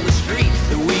and down the street.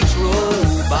 The weeks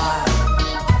roll by.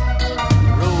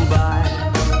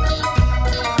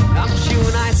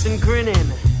 And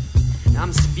grinning,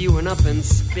 I'm spewing up and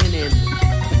spinning.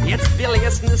 It's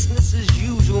biliousness as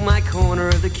usual, my corner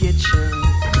of the kitchen.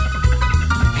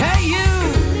 Hey you,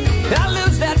 I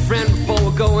lose that friend before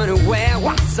we're going away.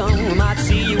 Watson, we might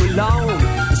see you alone.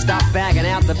 Stop bagging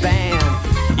out the band.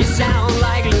 You sound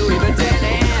like Louis